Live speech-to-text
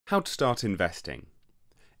How to start investing.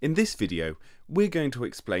 In this video, we're going to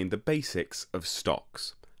explain the basics of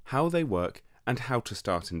stocks, how they work, and how to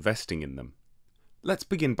start investing in them. Let's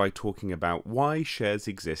begin by talking about why shares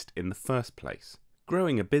exist in the first place.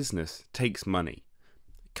 Growing a business takes money.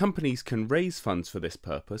 Companies can raise funds for this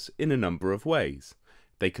purpose in a number of ways.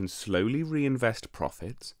 They can slowly reinvest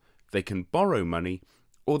profits, they can borrow money,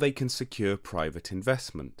 or they can secure private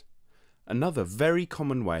investment. Another very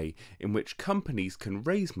common way in which companies can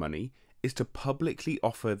raise money is to publicly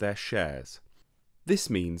offer their shares. This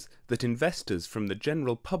means that investors from the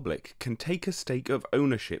general public can take a stake of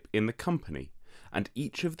ownership in the company, and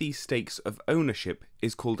each of these stakes of ownership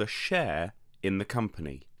is called a share in the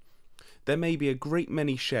company. There may be a great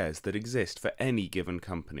many shares that exist for any given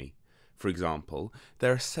company. For example,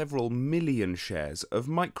 there are several million shares of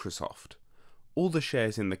Microsoft. All the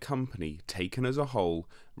shares in the company, taken as a whole,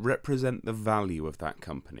 represent the value of that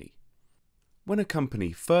company. When a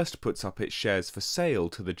company first puts up its shares for sale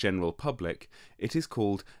to the general public, it is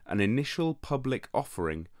called an initial public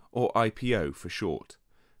offering, or IPO for short,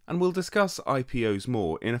 and we'll discuss IPOs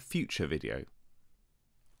more in a future video.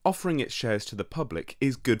 Offering its shares to the public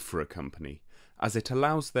is good for a company, as it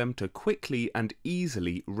allows them to quickly and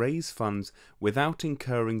easily raise funds without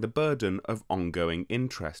incurring the burden of ongoing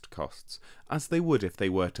interest costs, as they would if they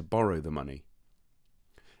were to borrow the money.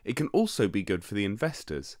 It can also be good for the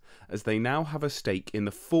investors, as they now have a stake in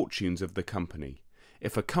the fortunes of the company.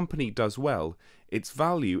 If a company does well, its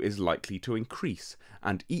value is likely to increase,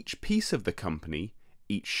 and each piece of the company,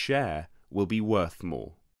 each share, will be worth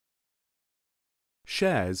more.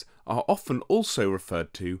 Shares are often also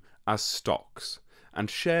referred to as stocks, and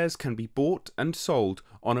shares can be bought and sold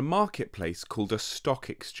on a marketplace called a stock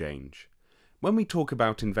exchange. When we talk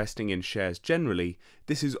about investing in shares generally,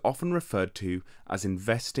 this is often referred to as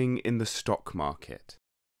investing in the stock market.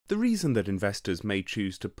 The reason that investors may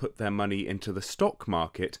choose to put their money into the stock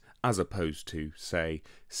market as opposed to, say,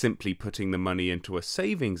 simply putting the money into a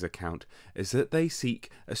savings account is that they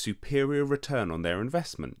seek a superior return on their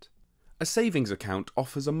investment. A savings account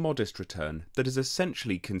offers a modest return that is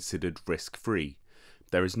essentially considered risk-free.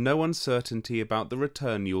 There is no uncertainty about the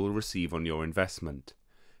return you will receive on your investment.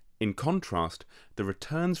 In contrast, the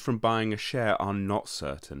returns from buying a share are not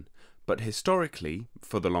certain, but historically,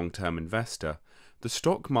 for the long-term investor, the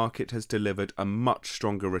stock market has delivered a much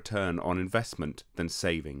stronger return on investment than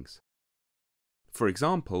savings. For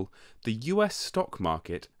example, the US stock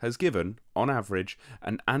market has given, on average,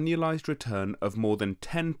 an annualized return of more than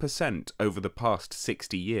 10% over the past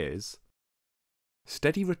 60 years.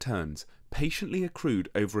 Steady returns, patiently accrued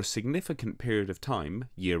over a significant period of time,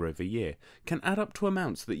 year over year, can add up to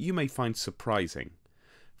amounts that you may find surprising.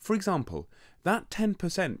 For example, that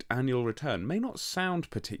 10% annual return may not sound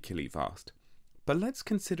particularly vast, but let's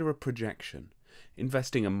consider a projection.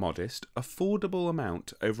 Investing a modest, affordable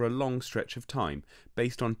amount over a long stretch of time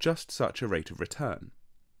based on just such a rate of return.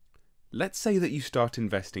 Let's say that you start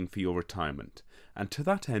investing for your retirement, and to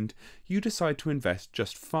that end you decide to invest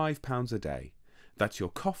just £5 a day. That's your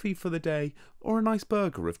coffee for the day or a nice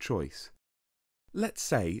burger of choice. Let's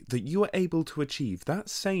say that you are able to achieve that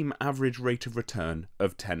same average rate of return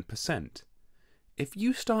of 10%. If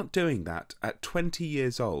you start doing that at 20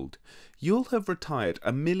 years old, you'll have retired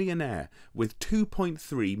a millionaire with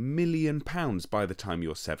 £2.3 million by the time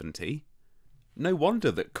you're 70. No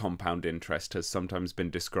wonder that compound interest has sometimes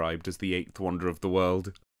been described as the eighth wonder of the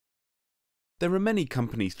world. There are many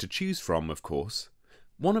companies to choose from, of course.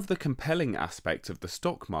 One of the compelling aspects of the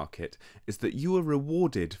stock market is that you are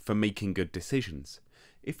rewarded for making good decisions.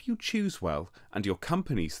 If you choose well and your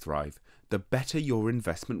companies thrive, the better your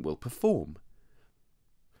investment will perform.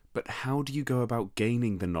 But how do you go about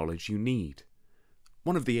gaining the knowledge you need?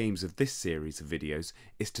 One of the aims of this series of videos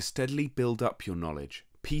is to steadily build up your knowledge,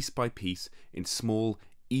 piece by piece, in small,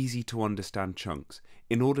 easy to understand chunks,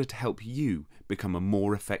 in order to help you become a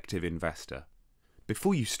more effective investor.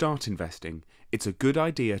 Before you start investing, it's a good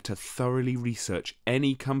idea to thoroughly research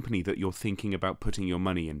any company that you're thinking about putting your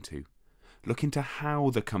money into. Look into how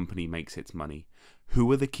the company makes its money.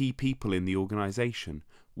 Who are the key people in the organization?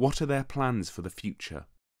 What are their plans for the future?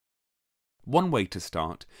 One way to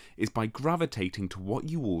start is by gravitating to what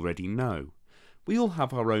you already know. We all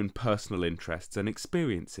have our own personal interests and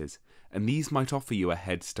experiences, and these might offer you a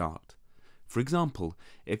head start. For example,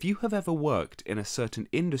 if you have ever worked in a certain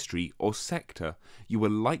industry or sector, you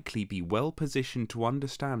will likely be well positioned to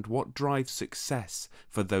understand what drives success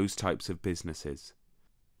for those types of businesses.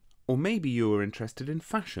 Or maybe you are interested in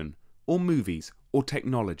fashion, or movies, or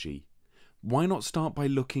technology. Why not start by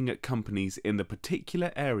looking at companies in the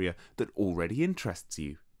particular area that already interests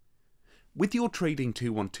you? With your Trading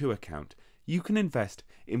 212 account, you can invest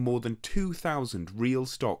in more than 2,000 real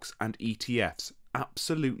stocks and ETFs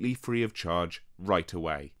absolutely free of charge right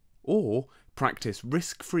away. Or practice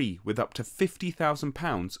risk-free with up to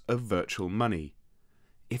 £50,000 of virtual money.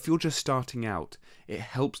 If you're just starting out, it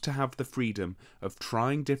helps to have the freedom of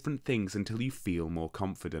trying different things until you feel more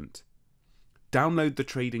confident. Download the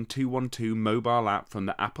Trading 212 mobile app from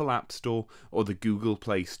the Apple App Store or the Google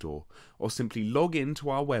Play Store, or simply log into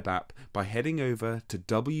our web app by heading over to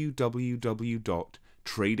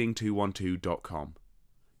www.trading212.com.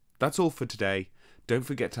 That's all for today. Don't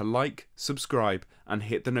forget to like, subscribe and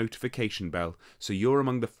hit the notification bell so you're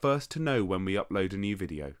among the first to know when we upload a new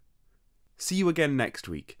video. See you again next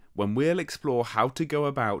week when we'll explore how to go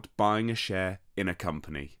about buying a share in a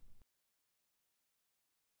company.